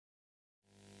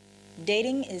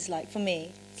Dating is like, for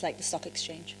me, it's like the stock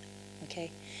exchange, okay?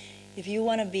 If you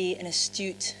want to be an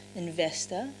astute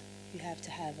investor, you have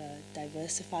to have a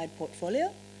diversified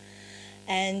portfolio,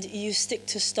 and you stick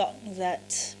to stock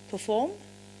that perform,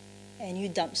 and you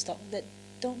dump stock that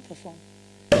don't perform.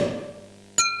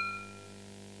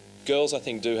 Girls, I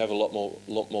think, do have a lot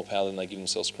more power than they give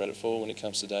themselves credit for when it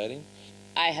comes to dating.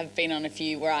 I have been on a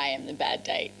few where I am the bad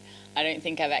date. I don't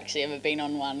think I've actually ever been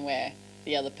on one where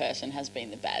the other person has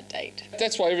been the bad date.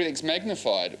 That's why everything's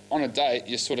magnified. On a date,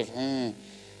 you're sort of,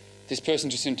 this person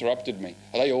just interrupted me.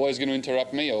 Are they always going to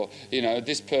interrupt me? Or, you know,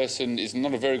 this person is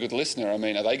not a very good listener. I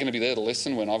mean, are they going to be there to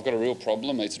listen when I've got a real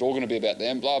problem? Is it all going to be about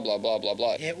them? Blah, blah, blah, blah,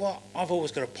 blah. Yeah, well, I've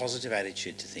always got a positive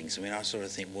attitude to things. I mean, I sort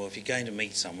of think, well, if you're going to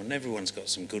meet someone, everyone's got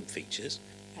some good features.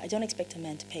 I don't expect a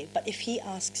man to pay, but if he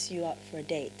asks you out for a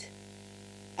date,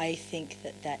 I think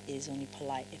that that is only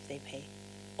polite if they pay.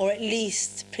 Or at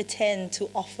least pretend to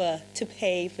offer to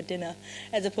pay for dinner,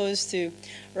 as opposed to,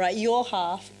 right, your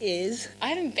half is... I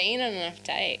haven't been on enough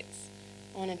dates.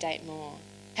 I want to date more.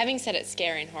 Having said it's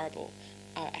scary and horrible,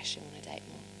 I actually want to date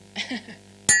more.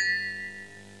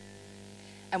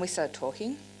 And we started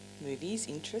talking, movies,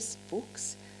 interests,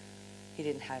 books. He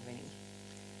didn't have any.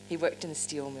 He worked in the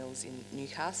steel mills in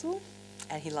Newcastle,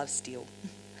 and he loved steel.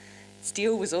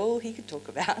 Steel was all he could talk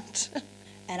about.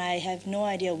 And I have no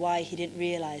idea why he didn't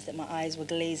realise that my eyes were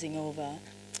glazing over.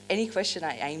 Any question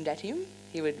I aimed at him,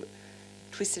 he would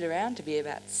twist it around to be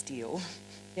about steel.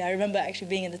 Yeah, I remember actually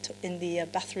being in the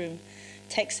bathroom,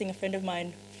 texting a friend of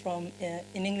mine from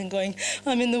in England going,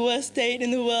 "I'm in the worst date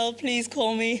in the world, please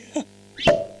call me."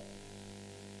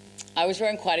 I was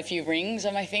wearing quite a few rings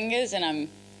on my fingers, and I'm a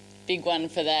big one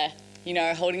for the, you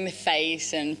know, holding the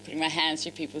face and putting my hands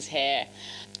through people's hair.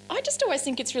 I just always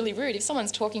think it's really rude if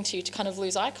someone's talking to you to kind of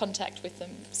lose eye contact with them.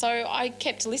 So I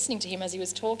kept listening to him as he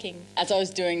was talking. As I was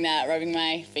doing that, rubbing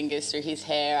my fingers through his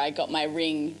hair, I got my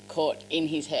ring caught in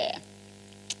his hair.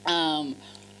 And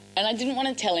I didn't want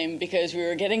to tell him because we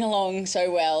were getting along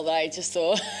so well that I just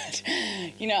thought,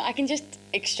 you know, I can just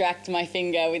extract my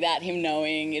finger without him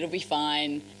knowing, it'll be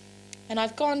fine. And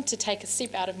I've gone to take a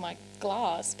sip out of my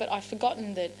glass, but I've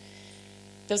forgotten that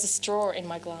there was a straw in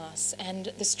my glass, and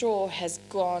the straw has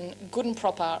gone good and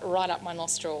proper right up my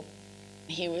nostril.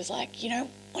 He was like, you know,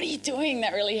 what are you doing?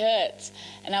 That really hurts.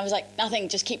 And I was like, nothing,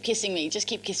 just keep kissing me, just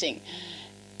keep kissing.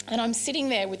 And I'm sitting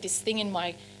there with this thing in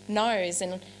my nose,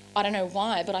 and I don't know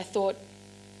why, but I thought,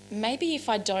 maybe if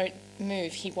I don't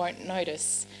move, he won't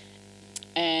notice.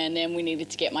 And then we needed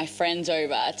to get my friends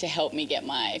over to help me get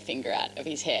my finger out of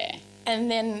his hair. And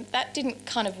then that didn't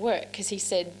kind of work, because he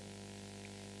said,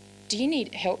 "Do you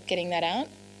need help getting that out?"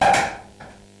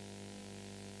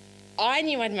 I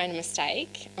knew I'd made a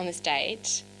mistake on this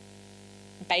date,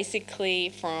 basically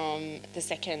from the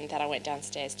second that I went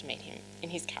downstairs to meet him in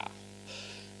his car.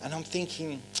 And I'm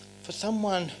thinking, for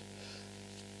someone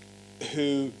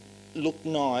who looked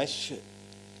nice,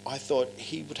 I thought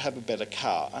he would have a better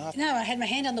car. And No, I had my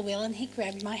hand on the wheel and he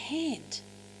grabbed my hand.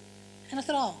 And I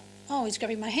thought, oh, he's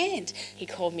grabbing my hand. He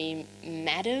called me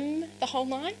Madam the whole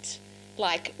night.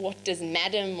 Like, what does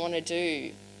Madam want to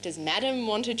do? Does Madam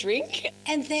want to drink?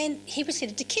 And then he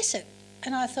proceeded to kiss it.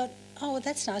 And I thought, oh, well,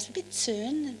 that's nice, a bit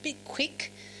soon, a bit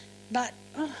quick. But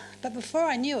before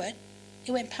I knew it,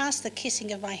 it went past the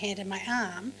kissing of my hand and my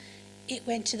arm. It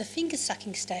went to the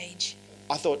finger-sucking stage.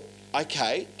 I thought,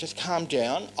 okay, just calm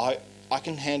down. I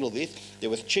can handle this. There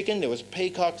was chicken, there was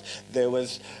peacocks, there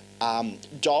was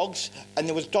dogs, and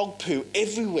there was dog poo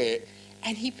everywhere.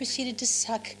 And he proceeded to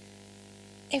suck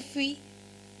every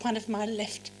one of my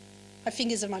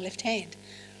fingers of my left hand.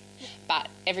 But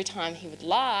every time he would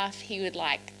laugh, he would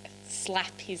like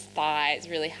slap his thighs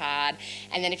really hard.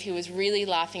 And then if he was really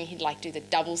laughing, he'd like do the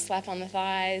double slap on the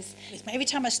thighs. Every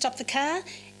time I stopped the car,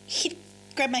 he'd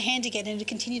grab my hand again and he'd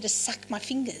continue to suck my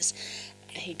fingers.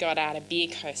 He got out a beer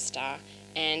coaster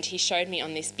and he showed me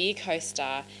on this beer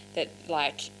coaster that,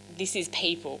 like, this is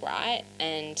people, right?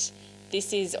 And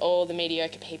this is all the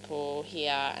mediocre people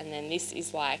here, and then this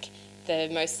is like the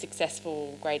most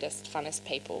successful, greatest, funnest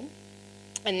people.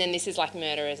 And then this is like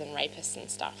murderers and rapists and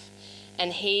stuff.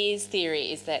 And his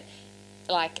theory is that,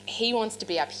 like, he wants to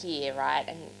be up here, right?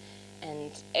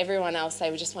 And everyone else, they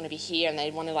would just want to be here, and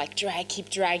they want to like keep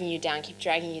dragging you down, keep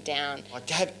dragging you down. Like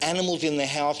to have animals in the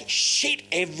house, shit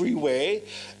everywhere,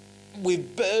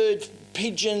 with birds,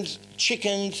 pigeons,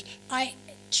 chickens. I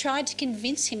tried to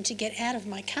convince him to get out of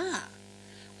my car.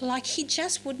 Like, he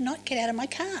just would not get out of my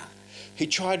car. He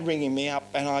tried ringing me up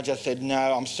and I just said,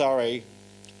 no, I'm sorry,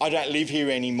 I don't live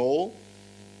here anymore.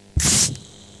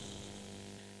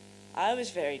 I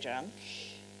was very drunk.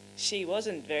 She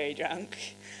wasn't very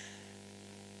drunk.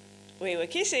 we were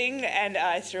kissing and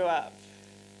I threw up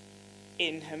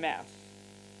in her mouth.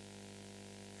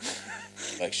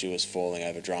 Like she was falling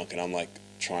over drunk and I'm like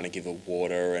trying to give her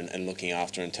water and looking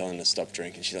after her and telling her to stop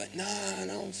drinking. She's like, no,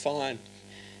 I'm fine.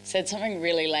 Said something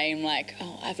really lame like,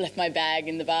 oh, I've left my bag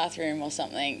in the bathroom or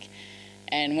something,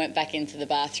 and went back into the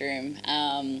bathroom.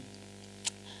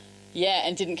 Yeah,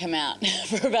 and didn't come out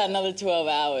for about another 12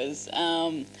 hours.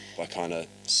 I kind of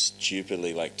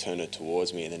stupidly like turned her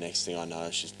towards me, and the next thing I know,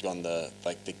 she's on the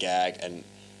gag and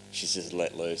she's just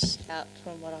let loose. Out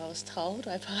from what I was told,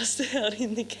 I passed out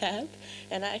in the cab,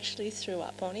 and I actually threw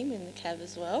up on him in the cab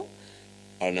as well.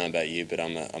 I don't know about you, but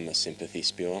I'm a sympathy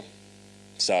spewer.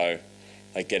 So,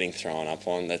 like getting thrown up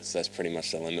on, that's pretty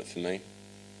much the limit for me.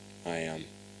 I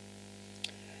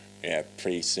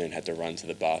pretty soon had to run to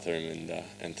the bathroom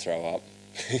and throw up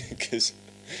because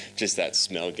just that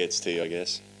smell gets to you, I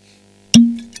guess.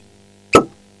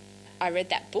 I read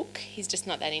that book, He's Just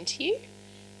Not That Into You,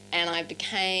 and I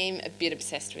became a bit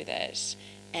obsessed with it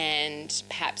and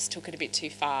perhaps took it a bit too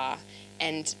far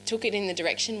and took it in the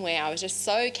direction where I was just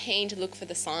so keen to look for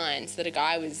the signs that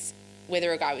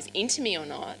whether a guy was into me or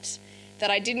not, that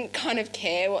I didn't kind of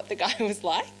care what the guy was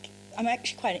like. I'm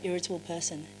actually quite an irritable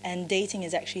person, and dating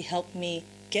has actually helped me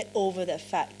get over the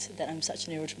fact that I'm such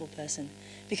an irritable person,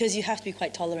 because you have to be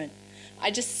quite tolerant.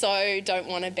 I just so don't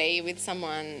want to be with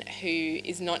someone who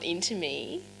is not into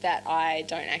me that I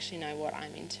don't actually know what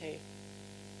I'm into.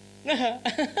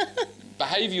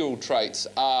 Behavioural traits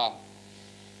are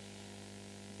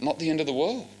not the end of the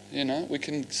world, you know. We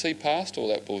can see past all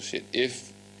that bullshit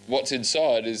if what's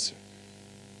inside is,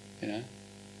 you know,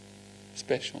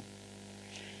 special.